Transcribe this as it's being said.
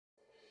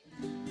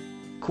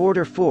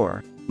Quarter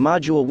 4,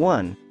 Module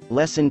 1,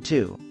 Lesson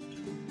 2.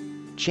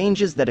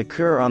 Changes that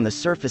occur on the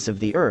surface of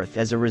the Earth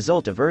as a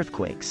result of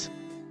earthquakes.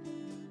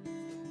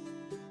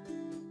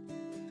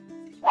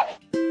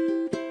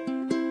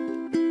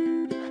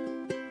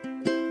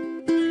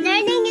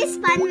 Learning is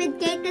fun with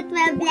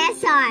K-12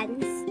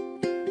 lessons.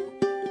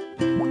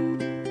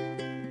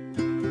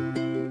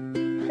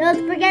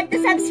 Don't forget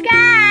to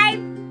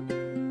subscribe!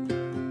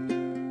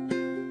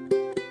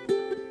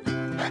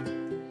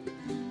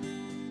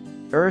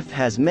 Earth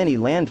has many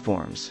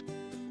landforms.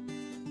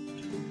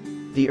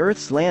 The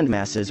Earth's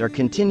landmasses are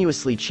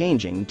continuously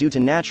changing due to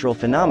natural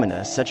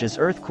phenomena such as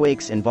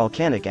earthquakes and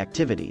volcanic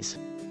activities.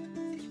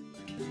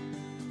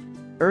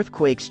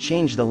 Earthquakes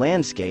change the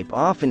landscape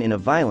often in a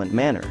violent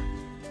manner.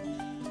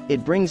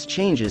 It brings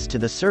changes to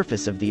the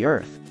surface of the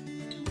Earth.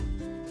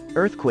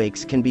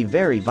 Earthquakes can be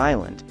very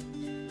violent.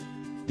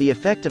 The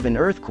effect of an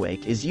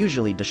earthquake is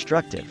usually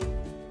destructive.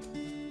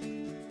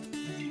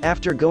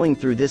 After going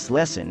through this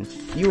lesson,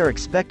 you are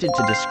expected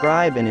to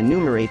describe and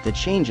enumerate the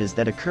changes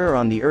that occur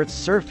on the Earth's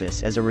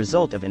surface as a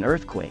result of an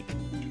earthquake.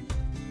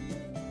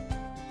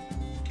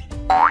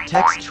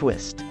 Text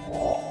twist.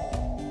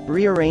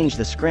 Rearrange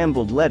the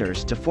scrambled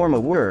letters to form a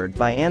word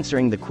by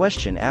answering the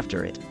question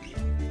after it.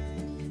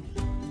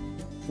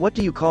 What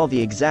do you call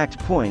the exact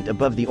point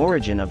above the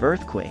origin of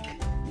earthquake?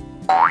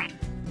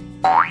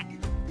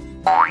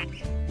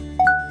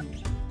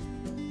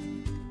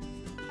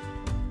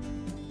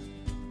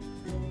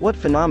 What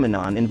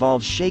phenomenon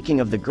involves shaking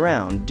of the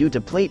ground due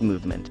to plate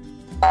movement?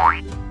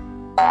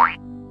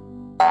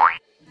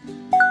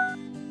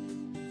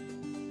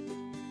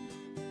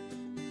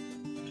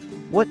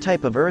 What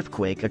type of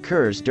earthquake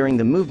occurs during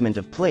the movement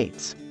of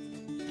plates?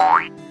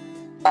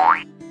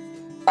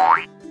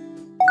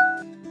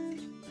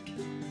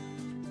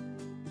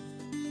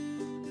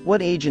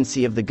 What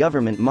agency of the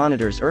government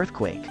monitors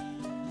earthquake?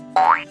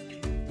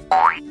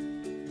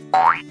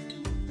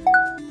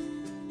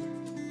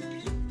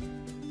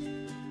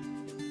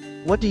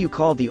 What do you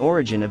call the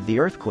origin of the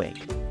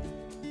earthquake?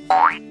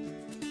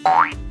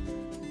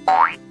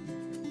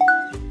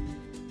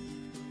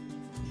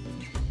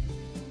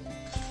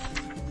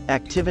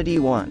 Activity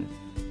 1.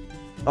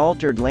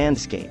 Altered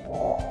landscape.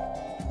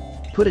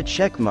 Put a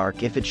check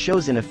mark if it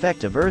shows an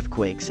effect of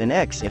earthquakes and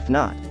X if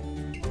not.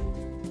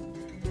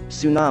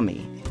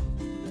 Tsunami.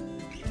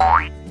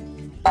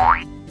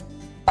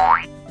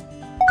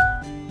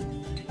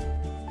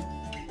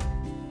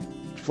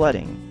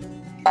 Flooding.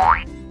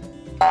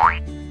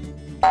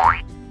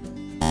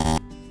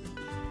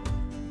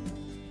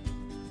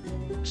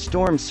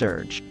 Storm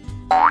surge.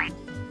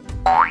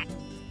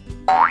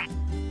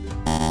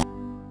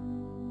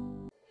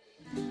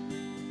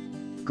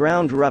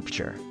 Ground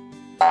rupture.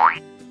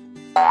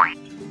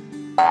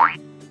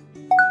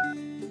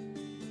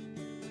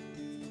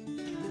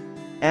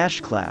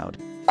 Ash cloud.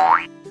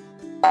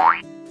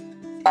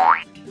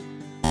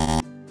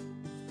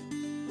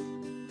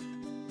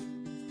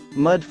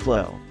 Mud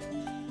flow.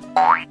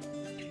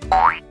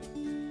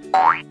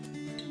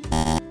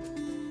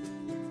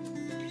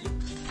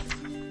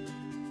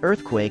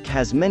 Earthquake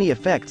has many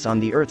effects on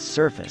the Earth's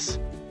surface.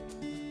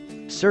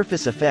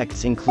 Surface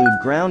effects include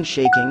ground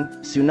shaking,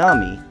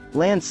 tsunami,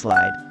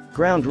 landslide,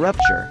 ground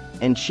rupture,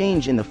 and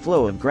change in the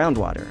flow of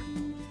groundwater.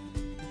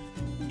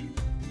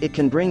 It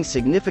can bring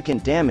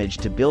significant damage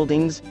to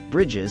buildings,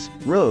 bridges,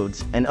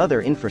 roads, and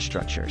other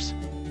infrastructures.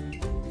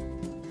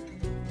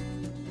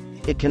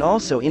 It can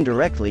also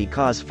indirectly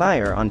cause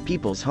fire on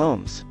people's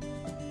homes.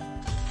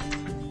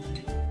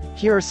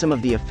 Here are some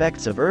of the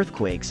effects of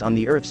earthquakes on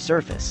the Earth's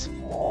surface.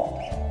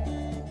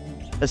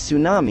 A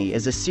tsunami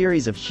is a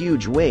series of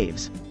huge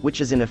waves,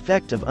 which is an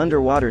effect of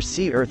underwater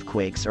sea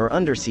earthquakes or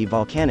undersea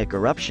volcanic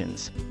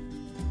eruptions.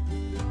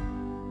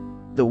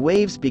 The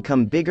waves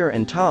become bigger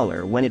and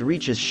taller when it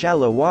reaches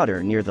shallow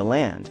water near the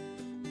land.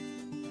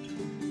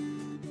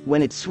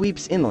 When it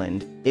sweeps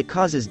inland, it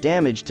causes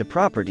damage to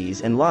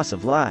properties and loss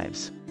of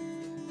lives.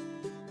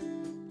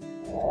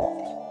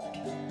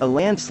 A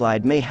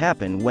landslide may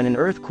happen when an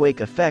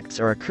earthquake affects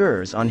or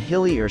occurs on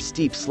hilly or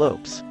steep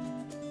slopes.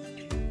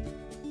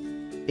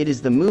 It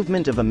is the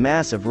movement of a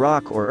mass of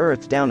rock or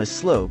earth down a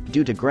slope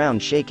due to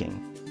ground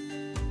shaking.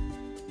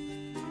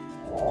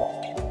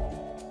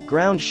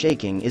 Ground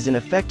shaking is an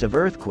effect of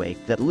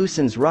earthquake that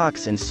loosens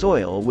rocks and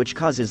soil which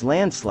causes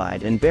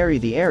landslide and bury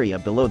the area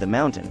below the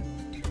mountain.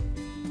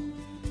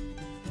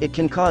 It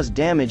can cause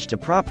damage to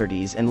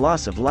properties and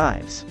loss of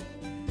lives.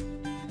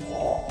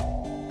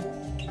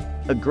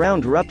 A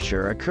ground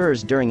rupture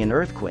occurs during an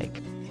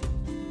earthquake.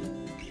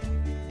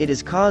 It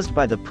is caused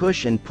by the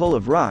push and pull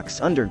of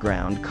rocks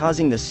underground,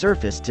 causing the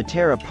surface to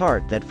tear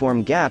apart that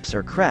form gaps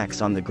or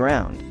cracks on the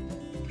ground.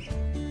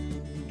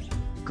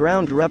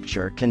 Ground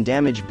rupture can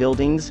damage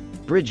buildings,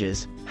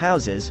 bridges,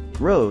 houses,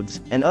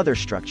 roads, and other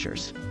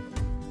structures.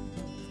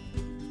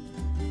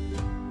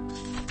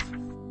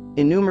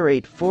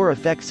 Enumerate 4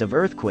 effects of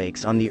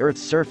earthquakes on the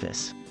Earth's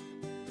surface.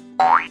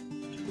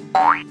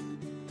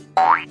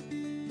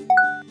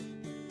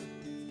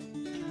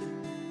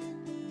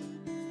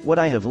 What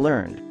I have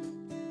learned.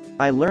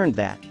 I learned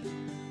that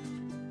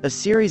A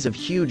series of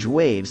huge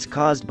waves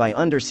caused by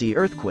undersea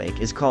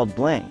earthquake is called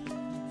blank.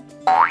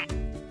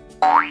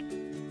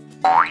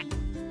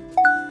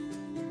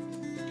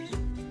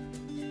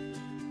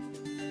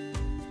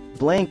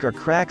 Blank are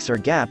cracks or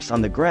gaps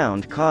on the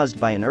ground caused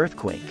by an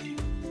earthquake.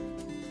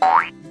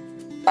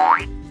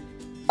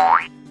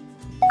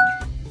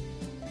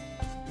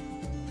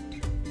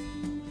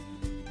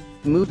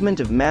 Movement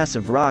of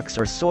massive rocks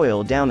or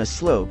soil down a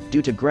slope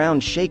due to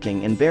ground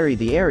shaking and bury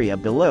the area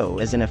below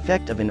as an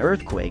effect of an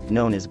earthquake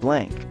known as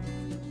blank.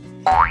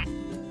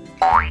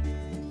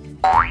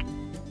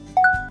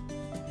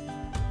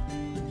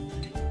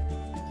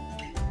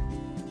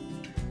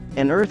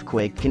 An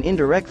earthquake can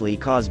indirectly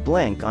cause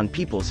blank on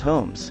people's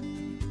homes.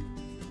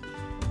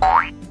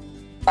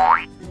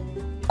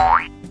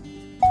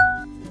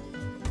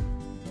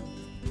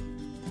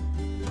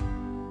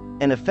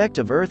 An effect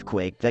of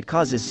earthquake that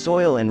causes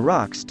soil and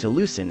rocks to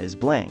loosen is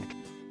blank.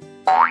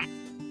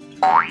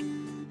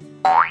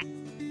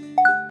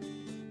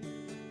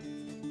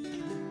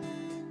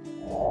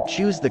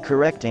 Choose the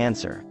correct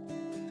answer.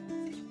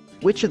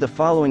 Which of the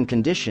following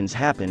conditions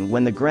happen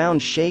when the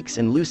ground shakes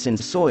and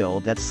loosens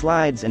soil that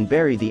slides and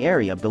bury the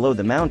area below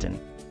the mountain?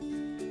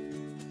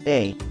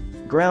 A.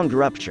 Ground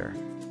rupture.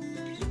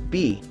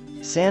 B.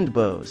 Sand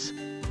bows.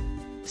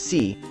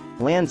 C.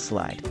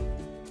 Landslide.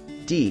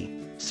 D.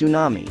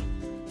 Tsunami.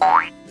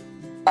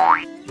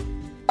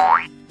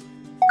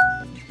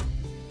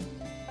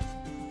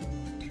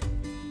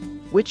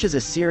 Which is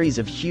a series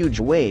of huge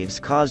waves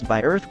caused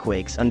by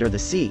earthquakes under the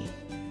sea?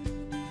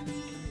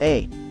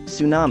 A.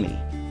 Tsunami.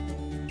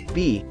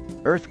 B.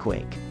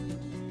 Earthquake.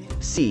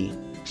 C.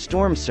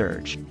 Storm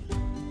surge.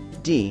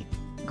 D.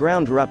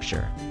 Ground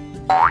rupture.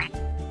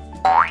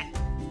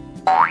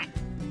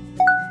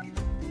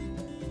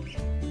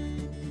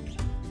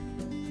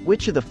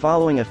 Which of the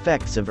following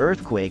effects of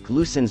earthquake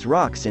loosens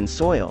rocks in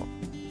soil?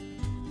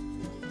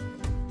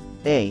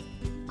 A.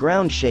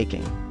 Ground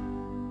shaking.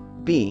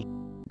 B.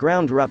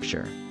 Ground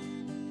rupture.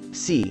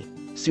 C.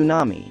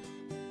 Tsunami.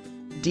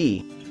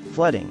 D.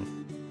 Flooding.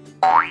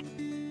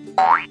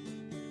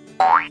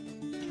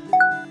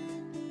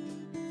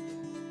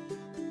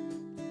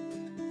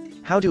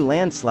 How do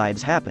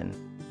landslides happen?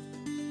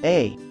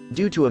 A.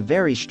 Due to a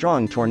very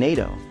strong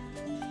tornado.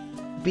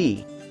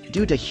 B.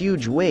 Due to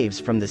huge waves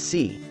from the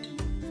sea.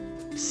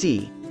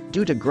 C.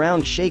 Due to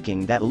ground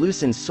shaking that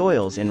loosens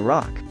soils in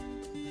rock.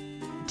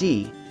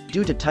 D.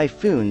 Due to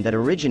typhoon that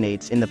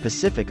originates in the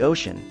Pacific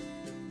Ocean.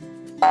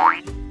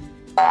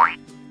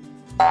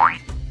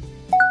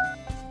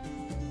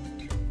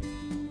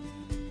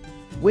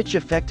 Which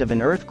effect of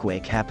an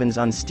earthquake happens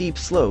on steep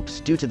slopes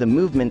due to the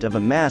movement of a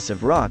mass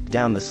of rock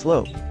down the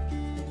slope?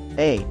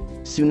 A.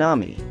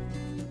 Tsunami.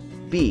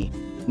 B.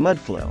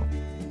 Mudflow.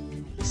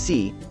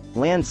 C.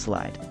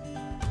 Landslide.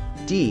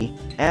 D.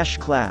 Ash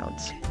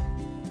clouds.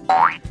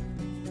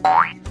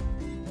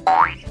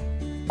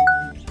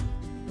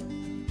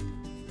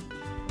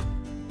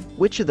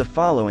 Which of the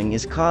following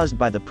is caused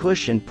by the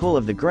push and pull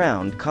of the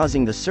ground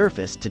causing the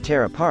surface to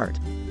tear apart?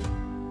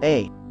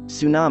 A.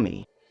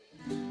 Tsunami.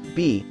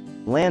 B.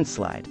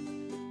 Landslide.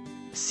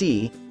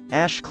 C.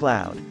 Ash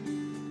cloud.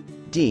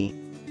 D.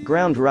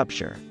 Ground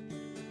rupture.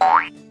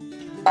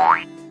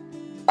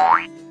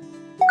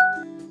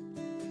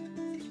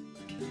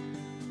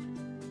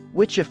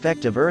 Which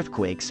effect of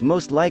earthquakes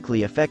most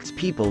likely affects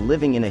people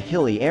living in a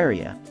hilly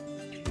area?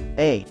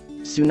 A.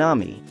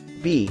 Tsunami.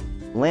 B.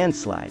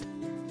 Landslide.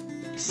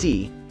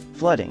 C.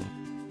 Flooding.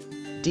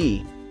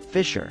 D.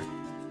 Fissure.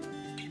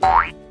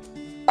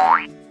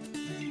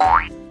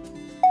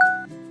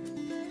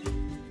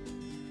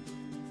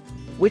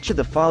 Which of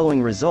the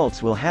following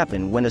results will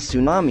happen when a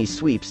tsunami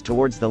sweeps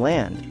towards the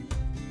land?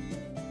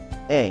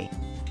 A.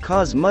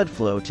 Cause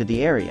mudflow to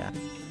the area.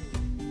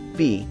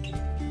 B.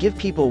 Give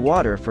people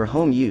water for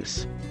home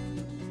use.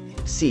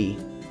 C.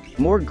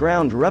 More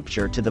ground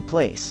rupture to the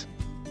place.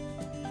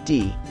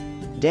 D.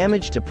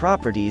 Damage to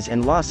properties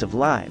and loss of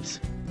lives.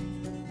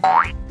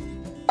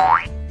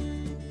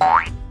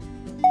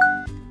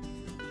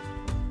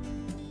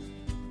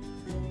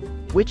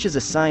 Which is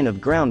a sign of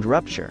ground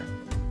rupture?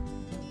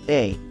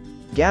 A.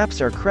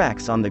 Gaps or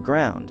cracks on the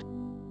ground.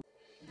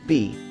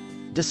 B.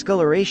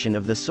 Discoloration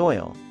of the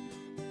soil.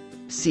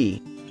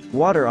 C.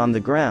 Water on the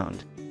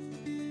ground.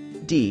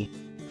 D.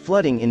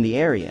 Flooding in the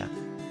area.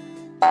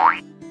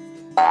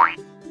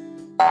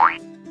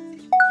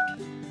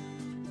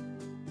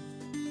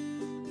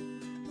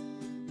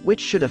 Which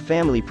should a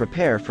family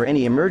prepare for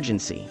any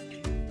emergency?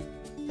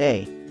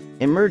 A.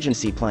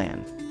 Emergency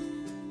plan.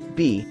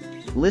 B.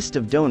 List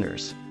of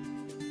donors.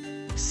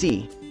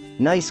 C.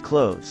 Nice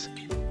clothes.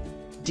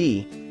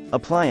 D.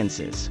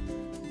 Appliances.